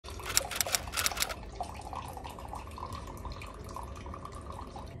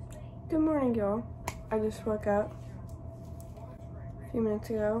Good morning, y'all. I just woke up a few minutes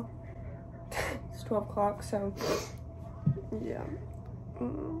ago. It's 12 o'clock, so yeah.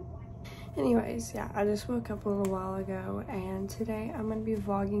 Anyways, yeah, I just woke up a little while ago, and today I'm gonna be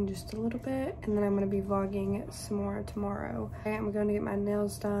vlogging just a little bit, and then I'm gonna be vlogging some more tomorrow. I'm going to get my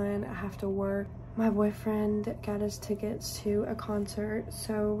nails done. I have to work. My boyfriend got us tickets to a concert,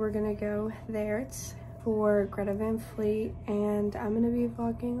 so we're gonna go there. It's for Greta Van Fleet, and I'm gonna be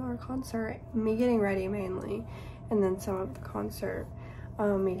vlogging our concert, me getting ready mainly, and then some of the concert,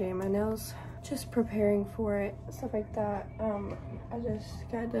 me getting my nails, just preparing for it, stuff like that. I just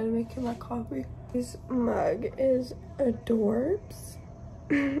got done making my coffee. This mug is adorbs.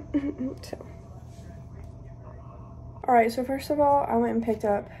 So, alright, so first of all, I went and picked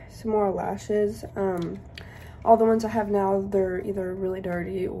up some more lashes. All the ones I have now, they're either really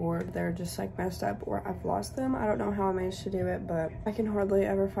dirty or they're just like messed up or I've lost them. I don't know how I managed to do it, but I can hardly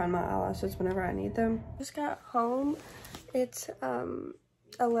ever find my eyelashes whenever I need them. Just got home. It's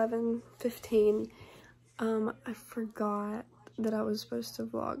 11:15. I forgot that I was supposed to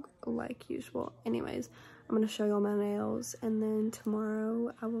vlog like usual. Anyways, I'm gonna show y'all my nails, and then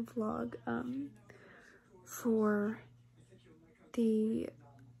tomorrow I will vlog for the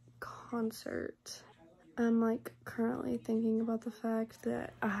concert. I'm like currently thinking about the fact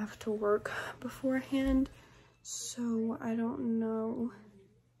that I have to work beforehand, so I don't know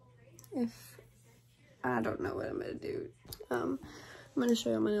what I'm gonna do. I'm gonna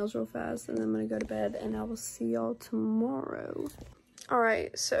show you my nails real fast, and then I'm gonna go to bed, and I will see y'all tomorrow.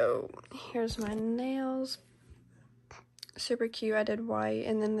 Alright, so here's my nails. Super cute. I did white,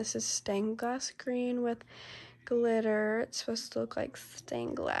 and then this is stained glass green with glitter. It's supposed to look like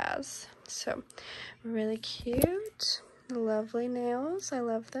stained glass. So really cute, lovely nails. I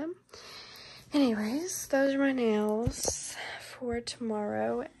love them. Anyways, those are my nails for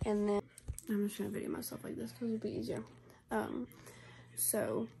tomorrow, and then I'm just gonna video myself like this because it'll be easier.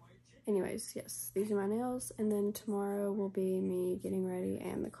 So anyways, yes, these are my nails, and then tomorrow will be me getting ready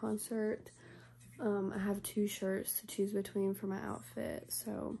and the concert. I have 2 shirts to choose between for my outfit,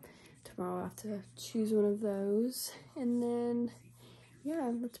 so tomorrow I'll have to choose one of those, and then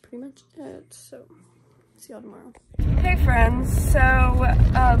yeah, that's pretty much it. So see y'all tomorrow. Hey friends, so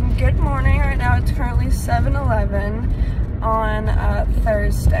good morning. Right now it's currently 7:11 on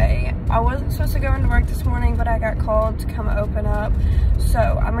Thursday. I wasn't supposed to go into work this morning, but I got called to come open up, so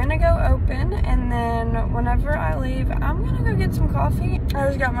I'm gonna go open, and then whenever I leave, I'm gonna go get some coffee. I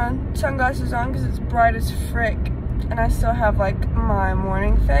just got my sunglasses on because it's bright as frick, and I still have like my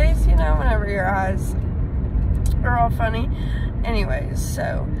morning face, you know, whenever your eyes are all funny. Anyways,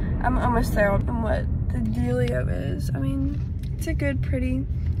 so I'm almost there. And what the dealio is, I mean, it's a good, pretty,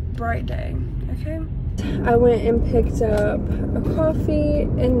 bright day, okay? I went and picked up a coffee,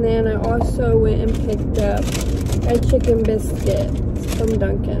 and then I also went and picked up a chicken biscuit from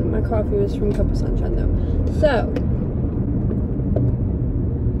Dunkin'. My coffee was from Cup of Sunshine though. So,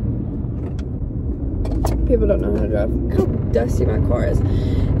 people don't know how to drive. How dusty my car is.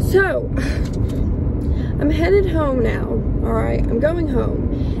 So, I'm headed home now, alright? I'm going home,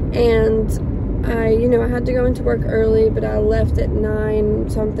 and I had to go into work early, but I left at 9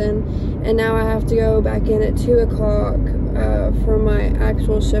 something, and now I have to go back in at 2 o'clock for my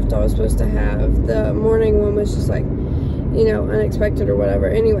actual shift I was supposed to have. The morning one was just like, you know, unexpected or whatever.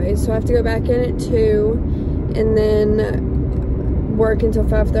 Anyway, so I have to go back in at 2, and then work until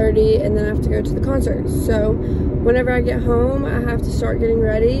 5:30, and then I have to go to the concert. So whenever I get home, I have to start getting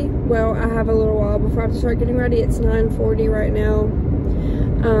ready. Well, I have a little while before I have to start getting ready. It's 9:40 right now.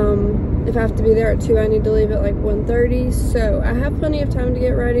 If I have to be there at 2, I need to leave at like 1:30. So I have plenty of time to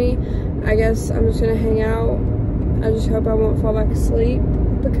get ready. I guess I'm just gonna hang out. I just hope I won't fall back asleep,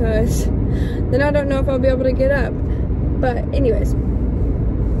 because then I don't know if I'll be able to get up. But anyways,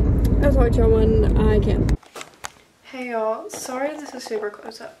 I'll talk to y'all when I can. Hey y'all, sorry this is super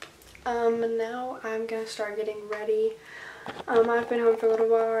close up. Now I'm gonna start getting ready. I've been home for a little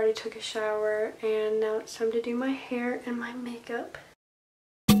while, I already took a shower, and now it's time to do my hair and my makeup.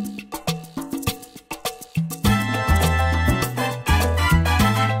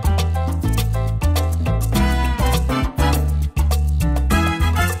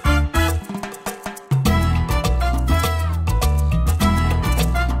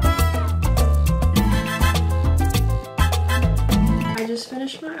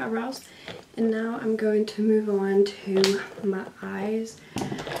 Finished my eyebrows, and now I'm going to move on to my eyes.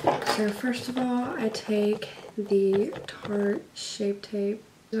 So first of all, I take the Tarte Shape Tape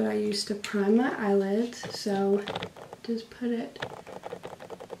that I use to prime my eyelids, so just put it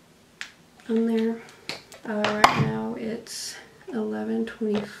on there. Right now it's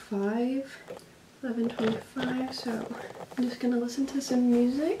 11:25. 11:25, so I'm just gonna listen to some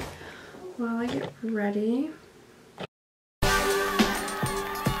music while I get ready.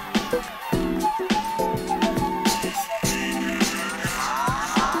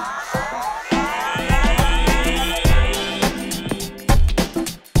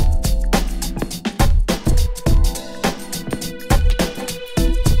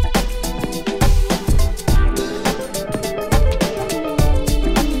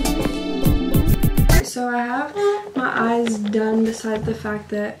 So I have my eyes done, besides the fact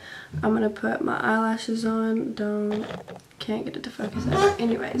that I'm gonna put my eyelashes on. Can't get it to focus ever.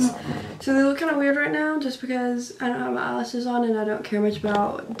 Anyways, so they look kind of weird right now just because I don't have my eyelashes on and I don't care much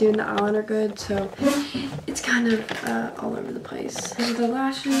about doing the eyeliner good, so it's kind of all over the place. These are the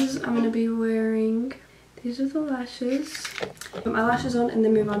lashes I'm gonna be wearing. These are the lashes. Put my lashes on and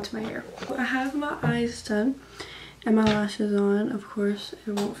then move on to my hair. I have my eyes done and my lashes on. Of course,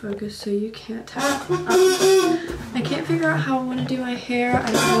 it won't focus, so you can't tell. I can't figure out how I want to do my hair.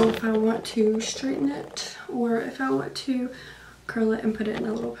 I don't know if I want to straighten it or if I want to curl it and put it in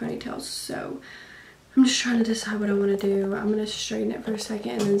a little ponytail. So I'm just trying to decide what I want to do. I'm going to straighten it for a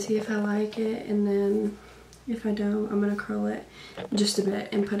second and then see if I like it. And then if I don't, I'm going to curl it just a bit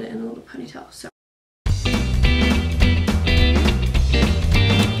and put it in a little ponytail. So.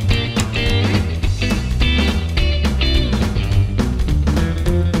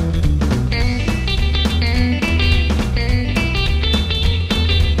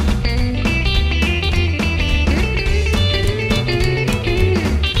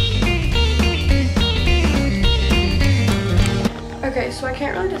 Okay, so I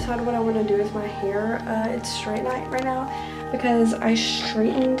can't really decide what I want to do with my hair. It's straight night right now because I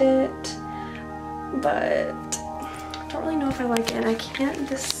straightened it, but I don't really know if I like it and I can't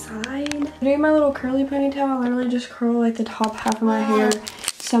decide. Doing my little curly ponytail, I literally just curl like the top half of my hair,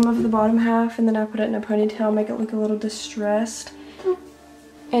 some of the bottom half, and then I put it in a ponytail, make it look a little distressed.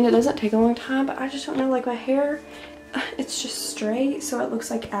 And it doesn't take a long time, but I just don't know, like my hair, it's just straight, so it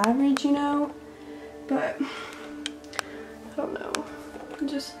looks like average, you know? But I don't know,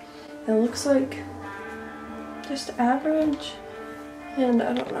 it looks like just average, and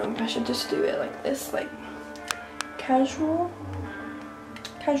I don't know if I should just do it like this, like casual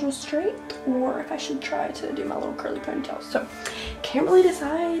straight, or if I should try to do my little curly ponytail. So can't really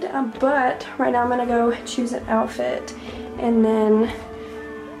decide, but right now I'm gonna go choose an outfit, and then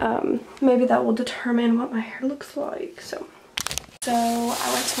maybe that will determine what my hair looks like. So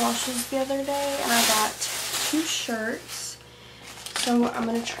I went to Marshall's the other day and I got 2 shirts. So I'm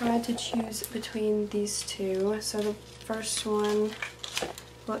going to try to choose between these two. So the first one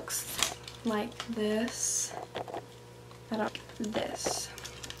looks like this. This,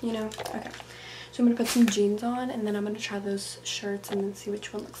 you know? Okay. So I'm going to put some jeans on and then I'm going to try those shirts and then see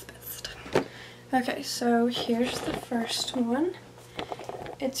which one looks best. Okay, so here's the first one.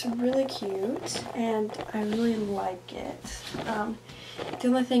 It's really cute and I really like it. The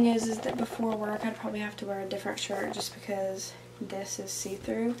only thing is that before work I'd probably have to wear a different shirt just because this is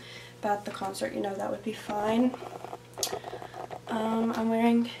see-through, but at the concert, you know, that would be fine. I'm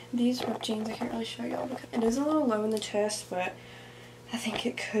wearing these ripped jeans. I can't really show y'all because it is a little low in the chest, but I think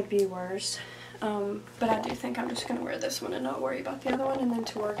it could be worse. But I do think I'm just gonna wear this one and not worry about the other one, and then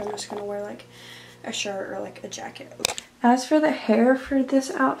to work I'm just gonna wear like a shirt or like a jacket. As for the hair for this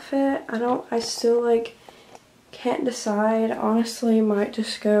outfit, I still like can't decide. Honestly, might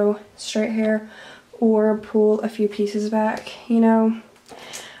just go straight hair or pull a few pieces back, you know.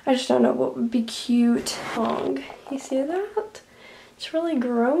 I just don't know what would be cute. Long. You see that? It's really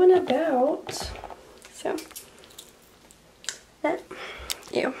growing about. So that,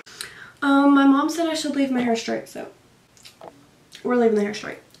 ew. My mom said I should leave my hair straight, so we're leaving the hair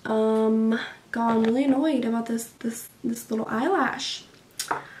straight. God, I'm really annoyed about this little eyelash.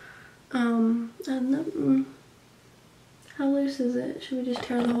 And then, how loose is it? Should we just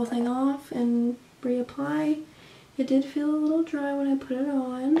tear the whole thing off and reapply? It did feel a little dry when I put it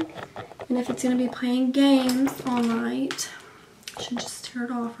on, and if it's gonna be playing games all night, I should just tear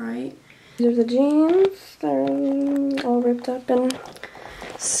it off, right? These are the jeans. They're all ripped up and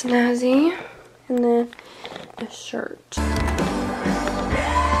snazzy, and then a shirt.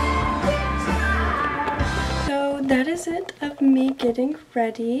 So that is it of me getting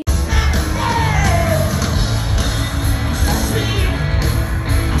ready.